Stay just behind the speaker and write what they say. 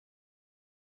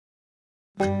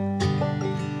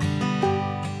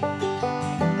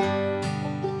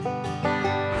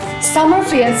Summer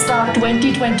Fiesta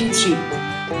 2023.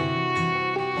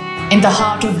 In the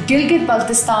heart of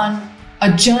Gilgit-Baltistan,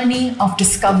 a journey of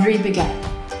discovery began.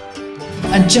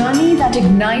 A journey that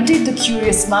ignited the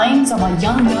curious minds of our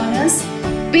young learners,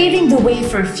 paving the way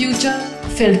for a future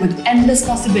filled with endless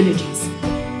possibilities.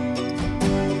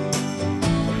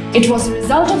 It was the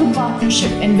result of a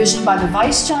partnership envisioned by the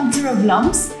Vice Chancellor of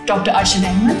LUMS, Dr. Arshad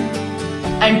Ahmed,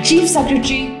 and Chief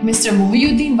Secretary Mr.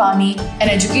 Mohiuddin Wani, an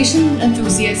educational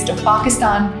enthusiast of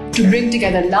Pakistan, to bring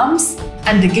together LUMS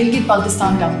and the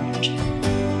Gilgit-Baltistan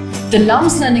government. The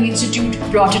LUMS Learning Institute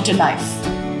brought it to life.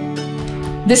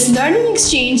 This learning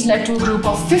exchange led to a group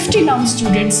of 50 LUMS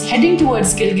students heading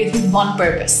towards Gilgit with one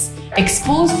purpose: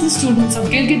 expose the students of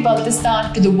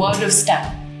Gilgit-Baltistan to the world of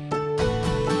STEM.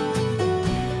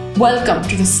 Welcome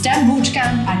to the STEM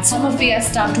Bootcamp at Summer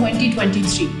Fiesta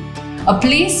 2023, a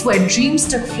place where dreams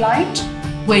took flight,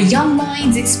 where young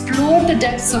minds explored the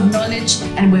depths of knowledge,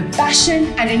 and where passion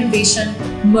and innovation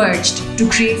merged to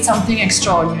create something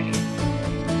extraordinary.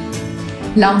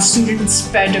 LUMS students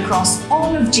spread across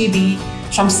all of GB,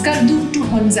 from Skardu to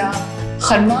Hunza,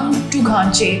 Kharmang to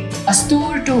Ghanche,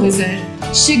 Astur to Wizir,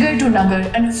 Shigar to Nagar,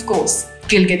 and of course,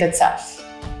 Gilgit itself.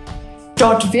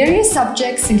 Taught various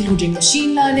subjects including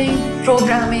machine learning,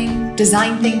 programming,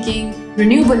 design thinking,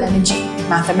 renewable energy,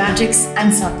 mathematics,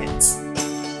 and circuits.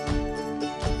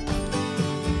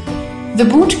 The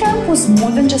bootcamp was more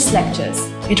than just lectures.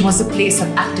 It was a place of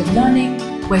active learning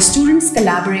where students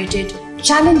collaborated,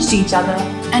 challenged each other,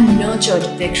 and nurtured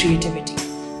their creativity.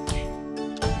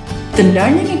 The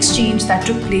learning exchange that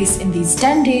took place in these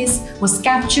 10 days was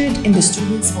captured in the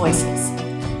students' voices.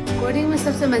 Coding में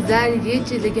सबसे मजेदार ये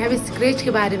चीज़ है कि हमें scratch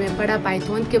के बारे में पढ़ा,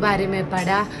 पाइथन के बारे में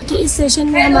पढ़ा। कि इस सेशन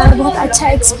में हमारा बहुत अच्छा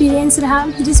एक्सपीरियंस रहा,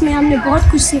 जिसमें हमने बहुत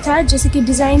कुछ सीखा, जैसे कि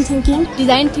डिज़ाइन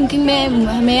थिंकिंग में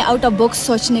हमें आउट ऑफ बॉक्स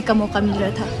सोचने का मौका मिल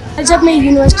रहा था। जब मैं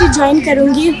यूनिवर्सिटी ज्वाइन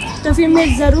करूँगी तो फिर मैं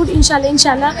ज़रूर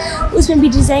इंशाल्लाह उसमें भी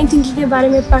डिज़ाइन थिंकिंग के बारे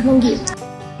में पढ़ूँगी।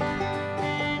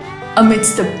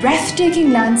 Amidst the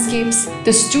breathtaking landscapes,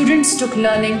 the students took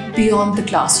learning beyond the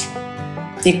classroom.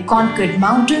 They conquered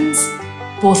mountains,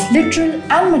 both literal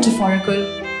and metaphorical,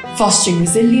 fostering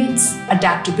resilience,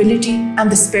 adaptability, and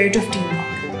the spirit of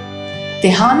teamwork. They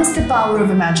harnessed the power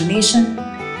of imagination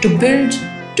to build,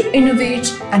 to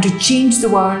innovate, and to change the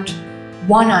world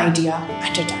one idea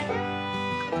at a time.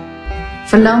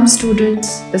 For LUMS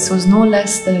students, this was no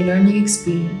less than a learning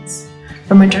experience,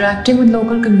 from interacting with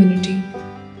local community,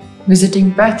 visiting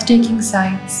breathtaking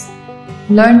sites,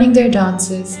 learning their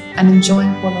dances, and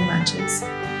enjoying polo matches.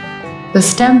 The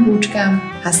STEM Bootcamp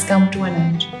has come to an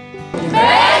end.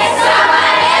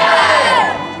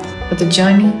 But the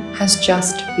journey has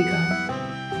just begun.